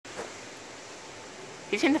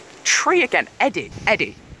He's in the tree again. Eddie,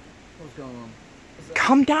 Eddie. What's going on?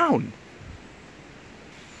 Come down.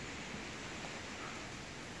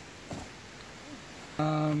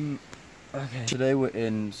 Okay. Today we're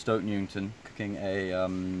in Stoke Newington cooking a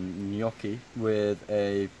gnocchi with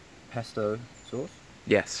a pesto sauce.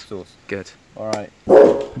 Yes. Sauce. Good. Alright.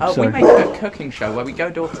 We make a cooking show where we go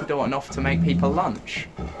door to door and off to make people lunch.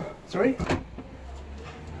 Sorry?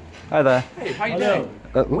 Hi there. Hey, how you doing?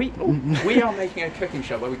 We are making a cooking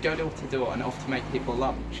show where we go door to door and off to make people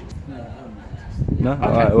lunch. No? Okay.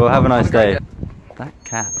 Alright, well have a nice day. That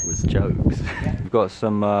cat was jokes. We've got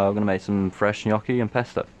some, we're gonna make some fresh gnocchi and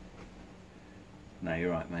pesto. No,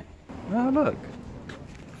 you're right, mate. Oh, look.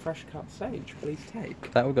 Fresh cut sage, please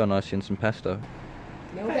take. That would go nicely in some pesto.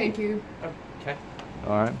 No, thank you. Okay.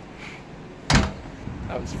 Alright.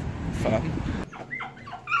 That was fun. Do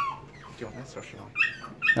you want this or should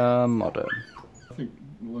I? I don't. I think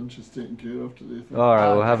lunch is taken care of today.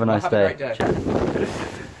 Alright, well have a nice have a day. great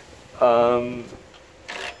day.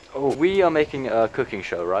 We are making a cooking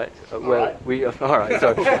show, right? We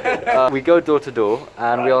go door to door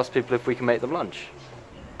and we ask people if we can make them lunch.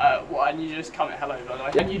 And you just come in, hello by the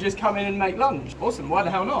way. And you just come in and make lunch. Awesome, why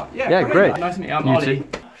the hell not? Yeah, great. Nice to meet you, I'm You Ollie. too.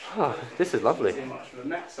 Oh, this is lovely. Too much of a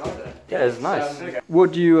mess, either. Yeah, it's nice.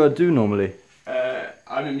 What do you do normally?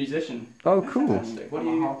 I'm a musician. Oh, cool. What are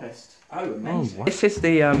you? Harpist. Oh, amazing. This is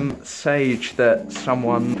the sage that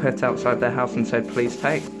someone put outside their house and said, please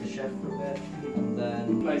take. The chef for a bit, and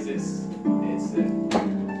then... It's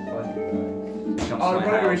oh, the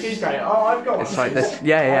burger and cheese grater. Oh, I've got one. It's like this.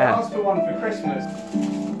 Yeah, yeah. I asked for one for Christmas.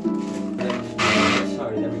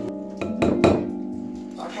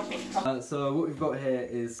 So what we've got here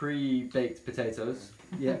is pre-baked potatoes.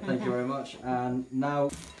 Yeah, thank you very much. And now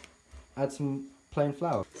add some plain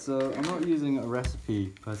flour. So I'm not using a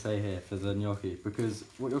recipe per se here for the gnocchi because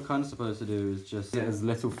what you're kind of supposed to do is just get as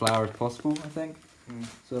little flour as possible, I think.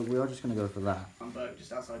 So we are just going to go for that. I'm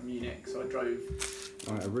just outside Munich, so I drove.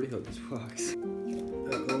 Alright, I really hope this works.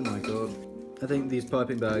 Oh my god. I think these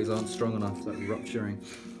piping bags aren't strong enough, it's like rupturing.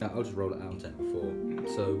 Yeah, I'll just roll it out 10 before,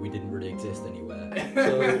 so we didn't really exist anywhere.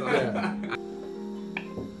 So, yeah.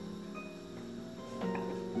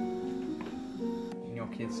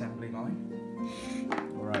 Gnocchi assembly line.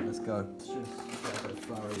 Alright, let's go. Let's just get a bit of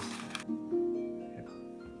flowers.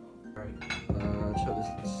 Show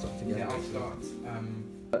this stuff together. Yeah, I'll start.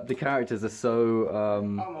 The characters are so, Oh,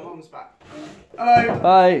 my mum's back. Hello!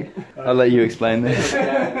 Hi! I'll let you explain this.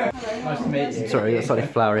 Nice to meet you. Sorry, that's slightly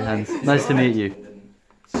flowery hands. Nice to meet you.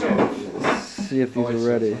 See if these are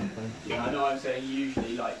ready. Yeah, I know I'm saying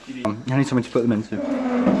usually, like, you I need something to put them into.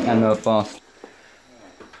 And fast.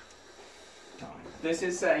 This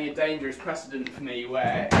is setting a dangerous precedent for me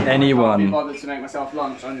where Anyone. I can't be bothered to make myself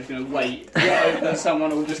lunch, I'm just going to wait and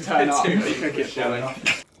someone will just turn up and cook it for me.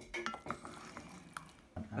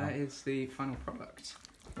 That is the final product.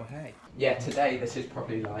 Well, hey. Yeah, today this is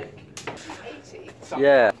probably like 80.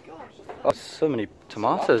 Yeah. Oh, so many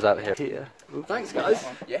tomatoes out here. Well, thanks, guys.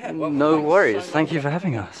 Yeah, well, No worries. Thank you for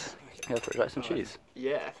having us. Yeah, for like some cheese.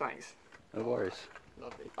 Yeah, thanks. No worries.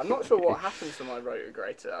 Lovely. I'm not sure what happened to my rotor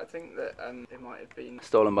grater. I think that it might have been...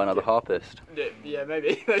 Stolen by another harpist. Yeah,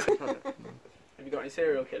 maybe. Have you got any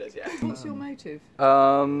serial killers yet? What's your motive?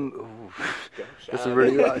 That's a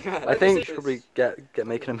really good. I think we should probably get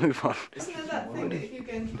making a move on. You know that thing that if you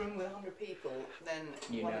go into a room with 100 people, then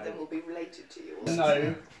one of them will be related to you? Or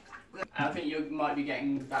No. I think you might be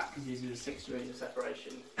getting that confused with 6 degrees of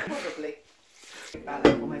separation. Probably.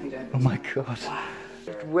 Ballet, or maybe don't. Oh my god.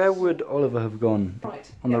 Where would Oliver have gone?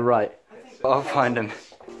 Right. On the right. I'll find him.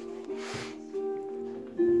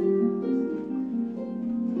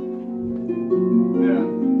 Yeah.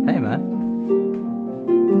 Hey man.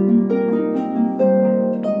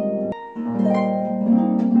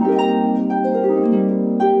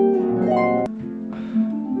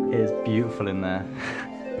 It is beautiful in there.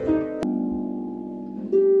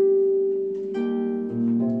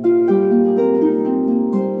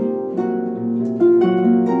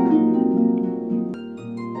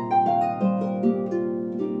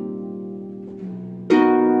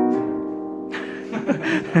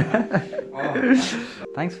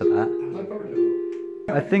 Thanks for that. no problem.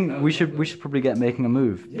 I think we should probably get making a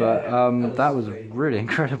move, but that was really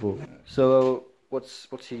incredible. So what's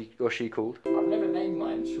he or she called? I've never named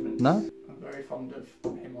my instruments. No? I'm very fond of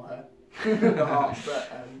him or her. The harp,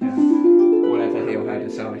 but Whatever he or her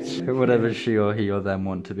decides. Whatever she or he or them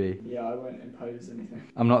want to be. yeah, I won't impose anything.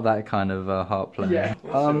 I'm not that kind of harp player. Yeah.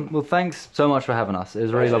 Well, thanks so much for having us. It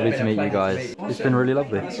was really lovely to meet you guys. It's been really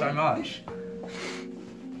lovely. Thanks so much.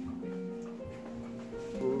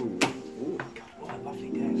 Ooh. God, what a lovely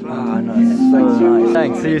day. as well. Ah, nice.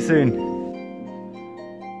 Thanks, see you soon.